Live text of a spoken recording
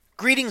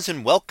Greetings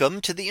and welcome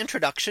to the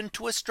introduction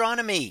to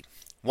astronomy.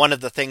 One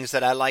of the things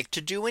that I like to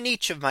do in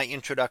each of my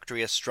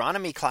introductory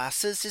astronomy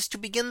classes is to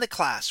begin the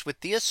class with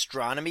the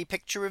astronomy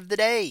picture of the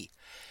day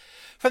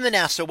from the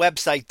NASA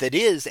website, that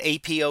is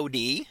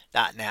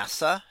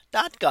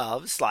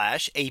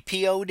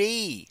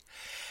apod.nasa.gov/apod.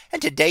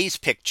 And today's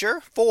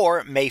picture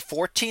for May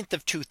 14th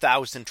of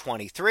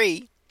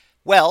 2023.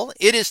 Well,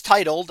 it is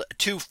titled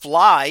 "To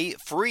Fly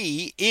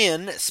Free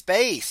in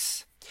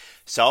Space."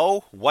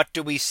 So what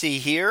do we see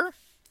here?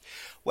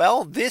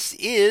 Well, this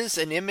is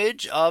an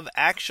image of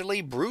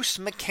actually Bruce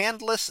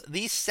McCandless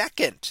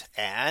II,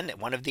 and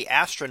one of the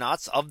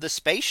astronauts of the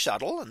space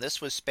shuttle. And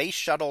this was Space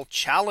Shuttle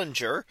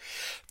Challenger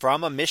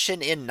from a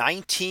mission in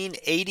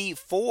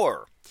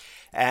 1984.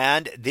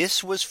 And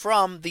this was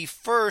from the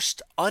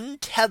first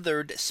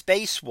untethered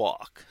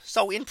spacewalk.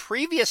 So in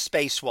previous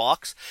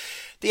spacewalks,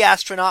 the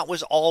astronaut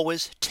was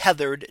always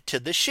tethered to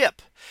the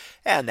ship.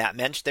 And that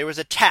meant they was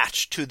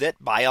attached to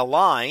that by a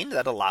line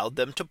that allowed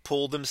them to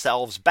pull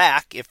themselves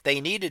back if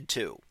they needed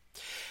to.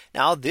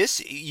 Now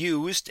this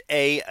used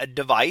a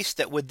device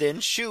that would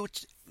then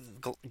shoot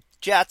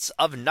jets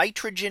of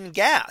nitrogen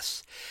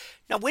gas.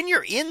 Now when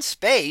you're in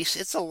space,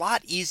 it's a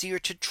lot easier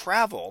to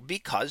travel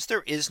because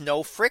there is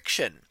no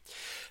friction.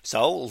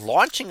 So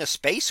launching a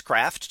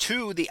spacecraft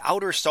to the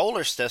outer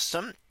solar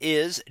system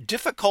is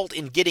difficult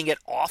in getting it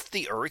off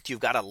the Earth.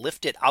 You've got to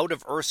lift it out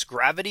of Earth's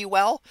gravity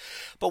well.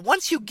 But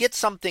once you get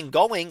something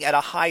going at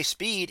a high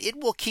speed, it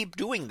will keep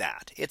doing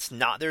that.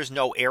 There's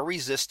no air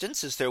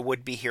resistance as there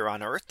would be here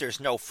on Earth.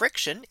 There's no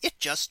friction. It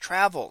just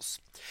travels.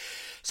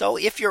 So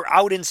if you're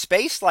out in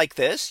space like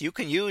this, you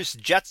can use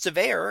jets of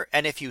air.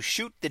 And if you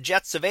shoot the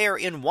jets of air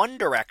in one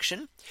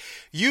direction,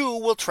 you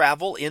will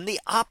travel in the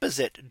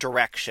opposite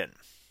direction.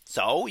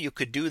 So you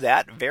could do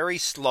that very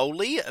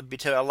slowly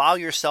to allow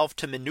yourself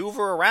to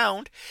maneuver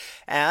around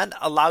and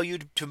allow you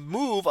to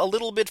move a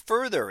little bit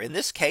further. In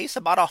this case,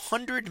 about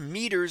 100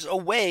 meters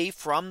away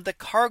from the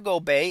cargo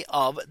bay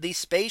of the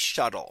space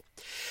shuttle.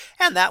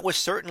 And that was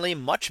certainly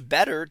much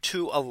better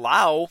to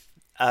allow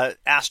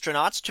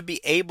astronauts to be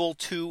able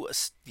to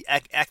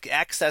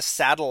access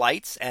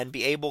satellites and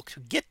be able to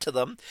get to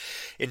them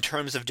in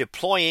terms of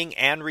deploying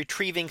and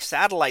retrieving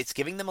satellites,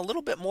 giving them a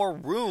little bit more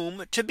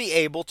room to be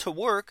able to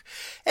work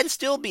and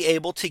still be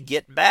able to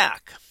get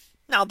back.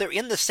 Now they're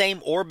in the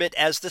same orbit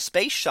as the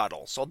space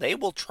shuttle, so they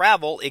will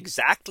travel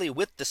exactly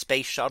with the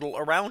space shuttle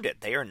around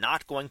it. They are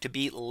not going to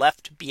be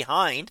left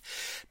behind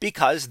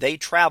because they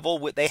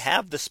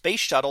have the space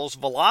shuttle's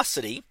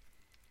velocity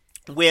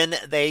when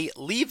they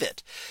leave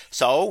it.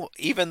 So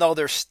even though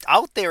they're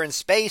out there in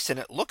space and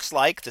it looks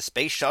like the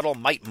space shuttle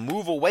might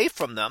move away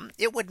from them,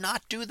 it would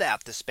not do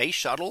that. The space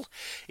shuttle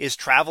is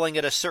traveling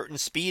at a certain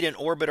speed in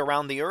orbit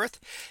around the Earth,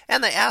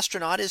 and the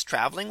astronaut is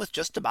traveling with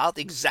just about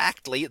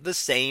exactly the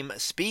same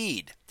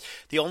speed.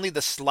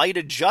 The slight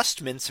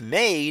adjustments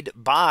made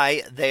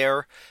by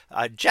their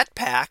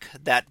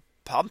jetpack that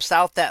pumps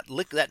out that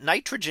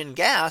nitrogen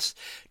gas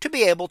to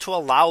be able to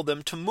allow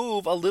them to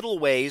move a little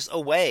ways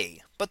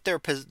away. But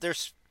their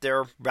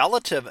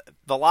relative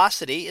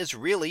velocity is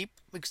really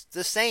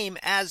the same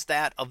as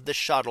that of the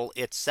shuttle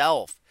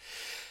itself.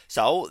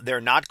 So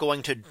they're not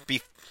going to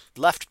be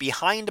left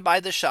behind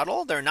by the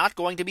shuttle. They're not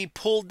going to be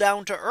pulled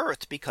down to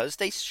Earth because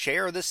they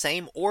share the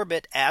same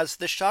orbit as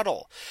the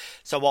shuttle.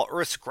 So while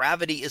Earth's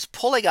gravity is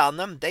pulling on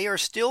them, they are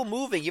still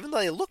moving. Even though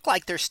they look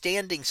like they're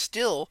standing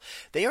still,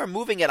 they are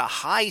moving at a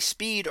high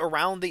speed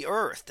around the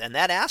Earth. And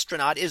that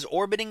astronaut is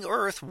orbiting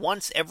Earth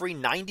once every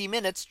 90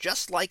 minutes,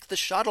 just like the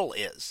shuttle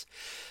is.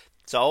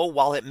 So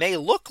while it may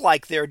look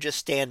like they're just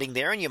standing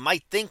there and you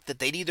might think that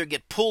they'd either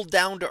get pulled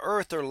down to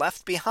Earth or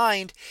left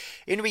behind,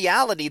 in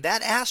reality,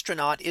 that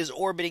astronaut is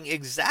orbiting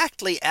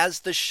exactly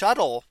as the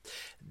shuttle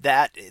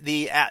that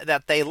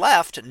they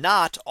left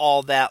not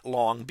all that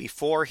long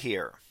before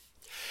here.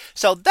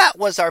 So that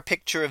was our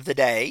picture of the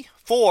day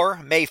for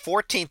May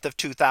 14th of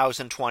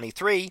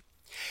 2023.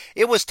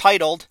 It was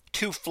titled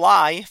 "To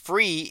Fly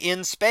Free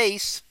in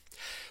Space."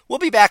 We'll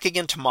be back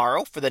again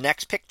tomorrow for the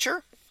next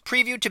picture,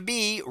 previewed to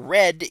be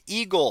Red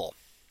Eagle.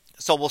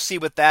 So we'll see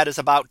what that is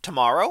about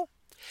tomorrow.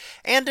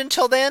 And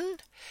until then,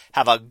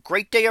 have a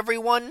great day,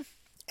 everyone,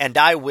 and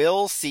I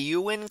will see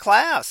you in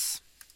class.